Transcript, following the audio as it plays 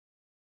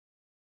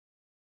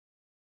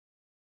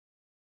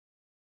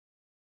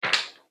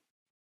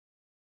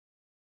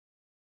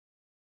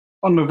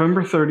On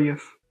November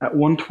 30th at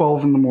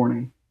 1:12 in the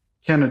morning,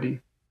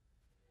 Kennedy,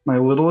 my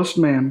littlest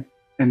man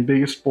and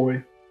biggest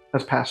boy,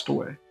 has passed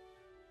away.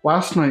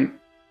 Last night,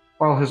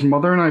 while his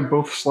mother and I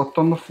both slept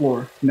on the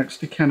floor next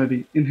to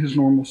Kennedy in his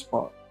normal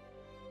spot,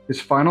 his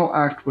final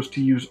act was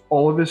to use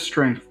all of his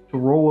strength to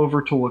roll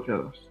over to look at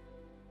us.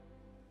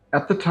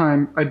 At the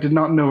time, I did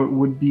not know it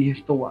would be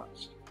the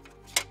last,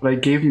 but I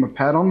gave him a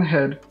pat on the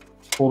head,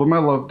 told him I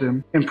loved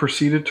him, and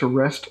proceeded to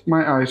rest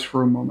my eyes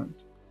for a moment.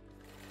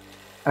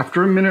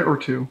 After a minute or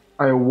two,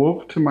 I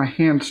awoke to my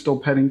hand still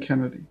petting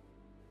Kennedy,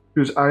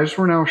 whose eyes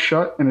were now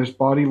shut and his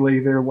body lay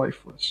there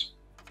lifeless.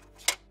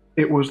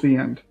 It was the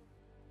end.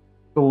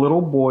 The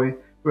little boy,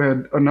 who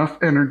had enough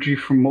energy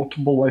from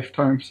multiple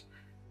lifetimes,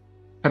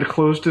 had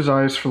closed his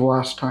eyes for the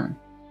last time,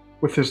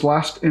 with his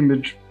last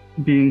image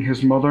being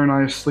his mother and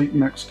I asleep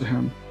next to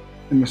him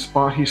in the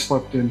spot he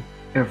slept in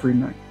every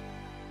night.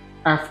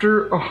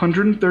 After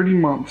 130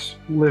 months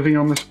living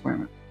on this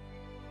planet,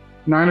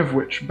 9 of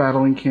which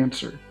battling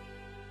cancer,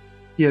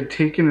 he had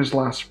taken his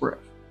last breath.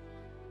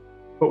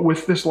 But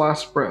with this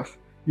last breath,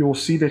 you will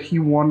see that he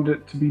wanted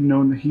it to be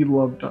known that he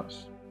loved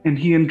us, and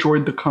he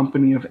enjoyed the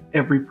company of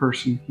every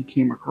person he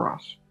came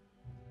across.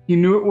 He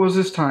knew it was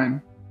his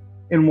time,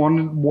 and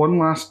wanted one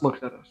last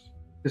look at us,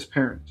 his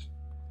parents.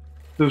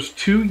 Those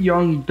 2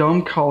 young,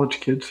 dumb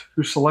college kids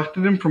who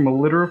selected him from a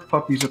litter of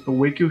puppies at the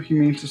Waco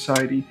Humane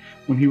Society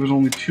when he was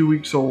only 2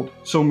 weeks old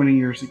so many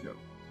years ago.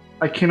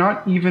 I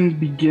cannot even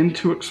begin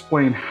to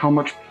explain how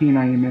much pain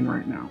I am in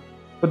right now.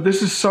 But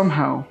this is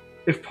somehow,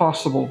 if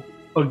possible,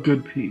 a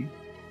good pain.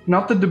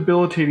 Not the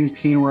debilitating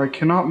pain where I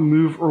cannot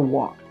move or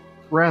walk.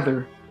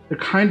 Rather, the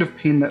kind of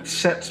pain that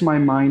sets my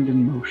mind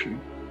in motion.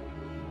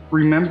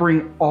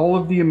 Remembering all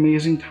of the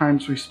amazing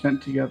times we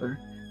spent together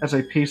as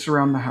I pace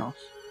around the house.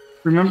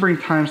 Remembering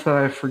times that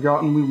I have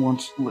forgotten we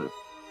once lived.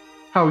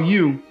 How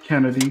you,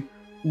 Kennedy,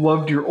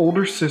 loved your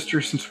older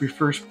sister since we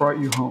first brought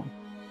you home.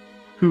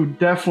 Who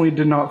definitely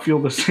did not feel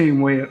the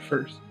same way at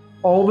first.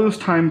 All those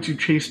times you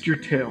chased your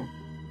tail,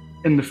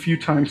 and the few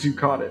times you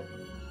caught it.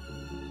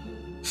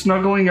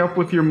 Snuggling up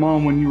with your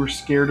mom when you were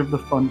scared of the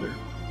thunder.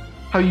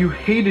 How you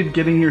hated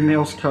getting your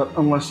nails cut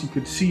unless you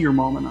could see your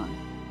mom and I.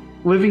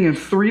 Living in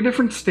 3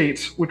 different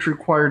states which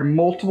required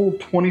multiple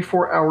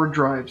 24-hour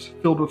drives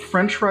filled with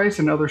french fries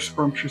and other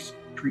scrumptious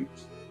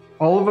treats.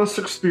 All of us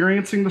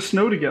experiencing the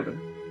snow together.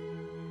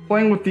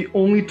 Playing with the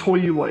only toy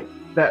you liked,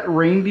 that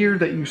reindeer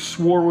that you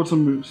swore was a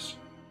moose.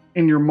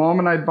 And your mom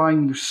and I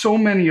buying you so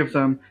many of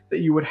them that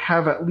you would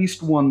have at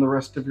least one the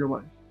rest of your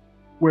life.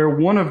 Where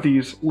one of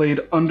these laid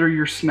under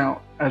your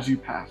snout as you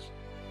passed.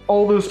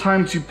 All those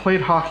times you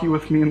played hockey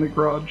with me in the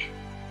garage.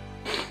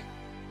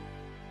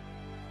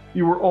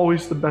 You were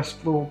always the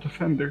best little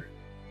defender.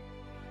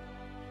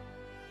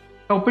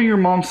 Helping your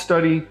mom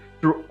study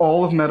through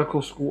all of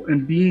medical school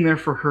and being there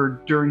for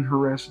her during her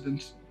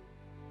residency.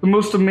 The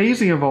most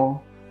amazing of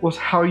all was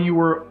how you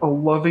were a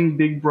loving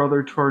big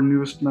brother to our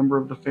newest member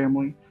of the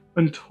family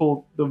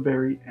until the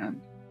very end.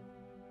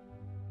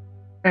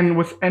 And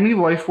with any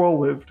life well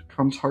lived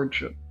comes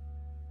hardship,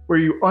 where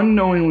you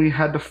unknowingly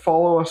had to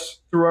follow us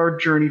through our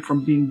journey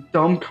from being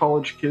dumb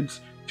college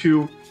kids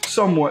to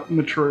somewhat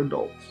mature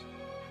adults.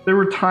 There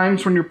were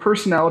times when your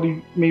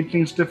personality made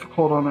things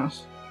difficult on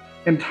us,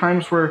 and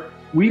times where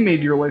we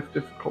made your life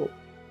difficult,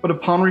 but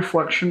upon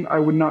reflection, I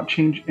would not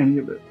change any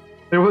of it.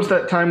 There was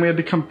that time we had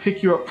to come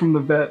pick you up from the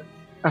vet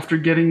after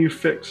getting you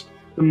fixed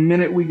the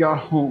minute we got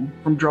home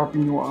from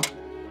dropping you off,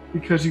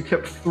 because you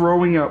kept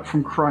throwing up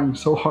from crying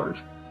so hard.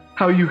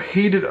 How you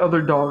hated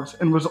other dogs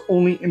and was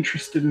only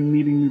interested in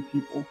meeting new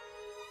people.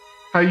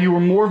 How you were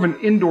more of an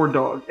indoor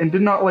dog and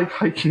did not like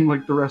hiking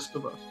like the rest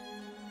of us.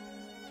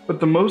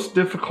 But the most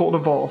difficult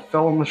of all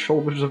fell on the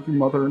shoulders of your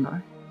mother and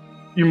I.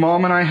 Your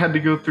mom and I had to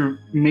go through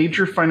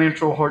major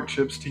financial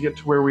hardships to get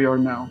to where we are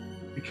now.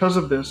 Because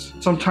of this,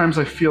 sometimes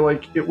I feel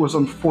like it was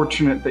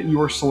unfortunate that you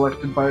were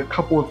selected by a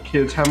couple of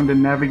kids having to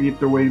navigate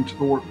their way into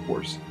the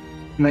workforce,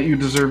 and that you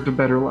deserved a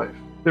better life.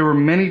 There were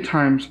many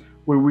times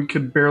where we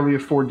could barely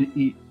afford to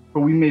eat,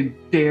 but we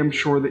made damn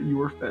sure that you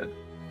were fed.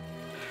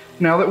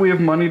 Now that we have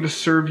money to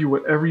serve you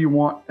whatever you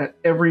want at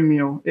every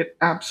meal, it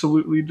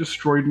absolutely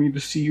destroyed me to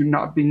see you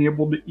not being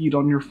able to eat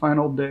on your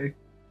final day.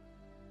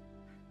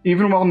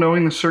 Even while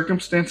knowing the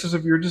circumstances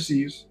of your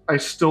disease, I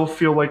still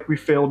feel like we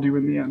failed you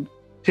in the end.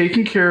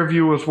 Taking care of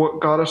you was what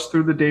got us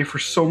through the day for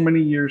so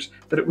many years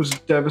that it was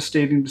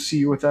devastating to see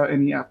you without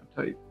any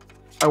appetite.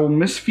 I will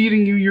miss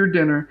feeding you your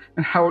dinner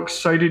and how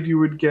excited you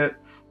would get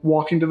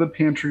walking to the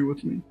pantry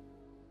with me.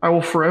 I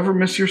will forever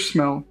miss your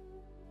smell,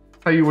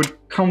 how you would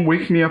come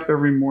wake me up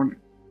every morning.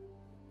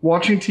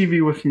 Watching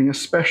TV with me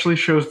especially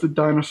shows the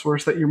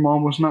dinosaurs that your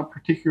mom was not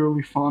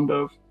particularly fond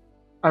of.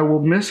 I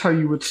will miss how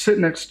you would sit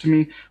next to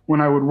me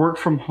when I would work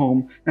from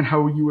home and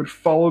how you would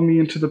follow me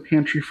into the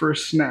pantry for a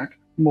snack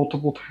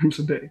multiple times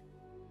a day.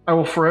 I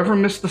will forever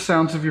miss the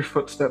sounds of your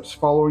footsteps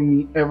following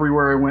me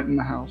everywhere I went in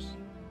the house.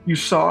 You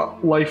saw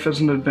life as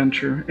an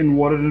adventure, and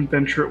what an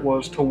adventure it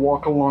was to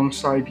walk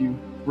alongside you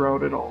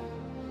throughout it all.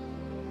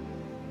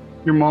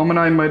 Your mom and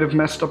I might have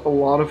messed up a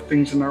lot of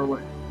things in our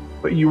life,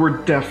 but you were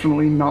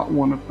definitely not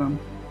one of them.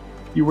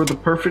 You were the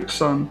perfect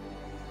son.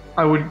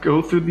 I would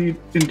go through the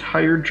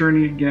entire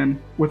journey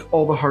again with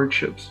all the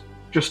hardships,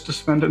 just to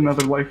spend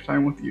another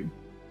lifetime with you.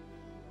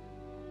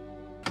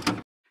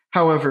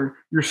 However,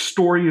 your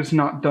story is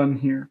not done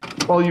here.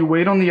 While you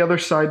wait on the other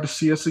side to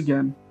see us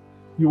again,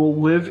 you will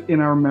live in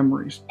our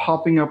memories,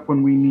 popping up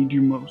when we need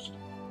you most.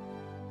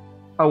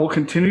 I will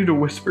continue to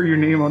whisper your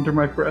name under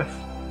my breath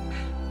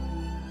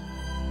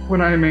when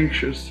I am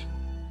anxious,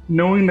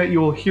 knowing that you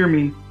will hear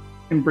me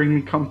and bring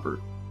me comfort.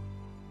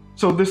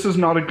 So this is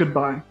not a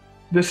goodbye.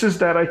 This is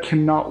that I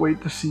cannot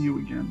wait to see you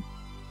again.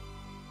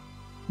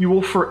 You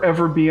will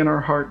forever be in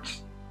our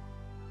hearts.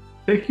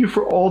 Thank you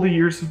for all the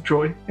years of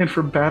joy and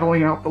for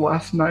battling out the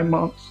last 9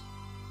 months.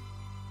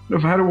 No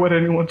matter what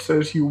anyone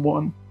says, you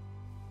won.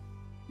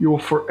 You will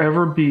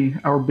forever be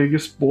our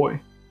biggest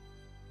boy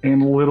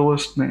and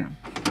littlest man.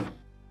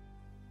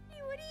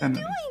 Hey, what are you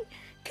doing?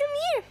 Come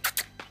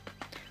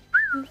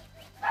here.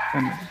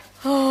 Kennedy.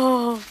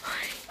 Oh,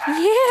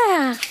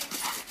 yeah.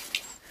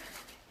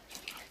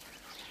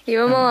 Leave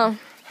him alone.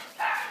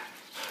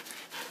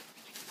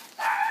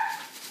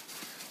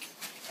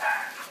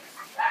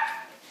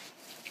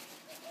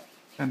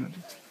 Kennedy.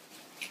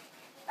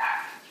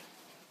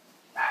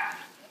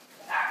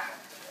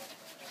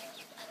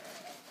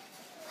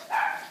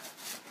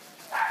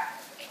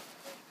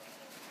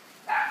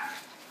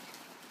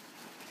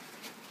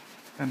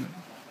 Kennedy.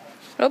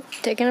 Oh,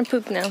 taking a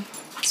poop now.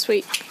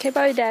 Sweet. Okay,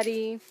 bye,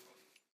 Daddy.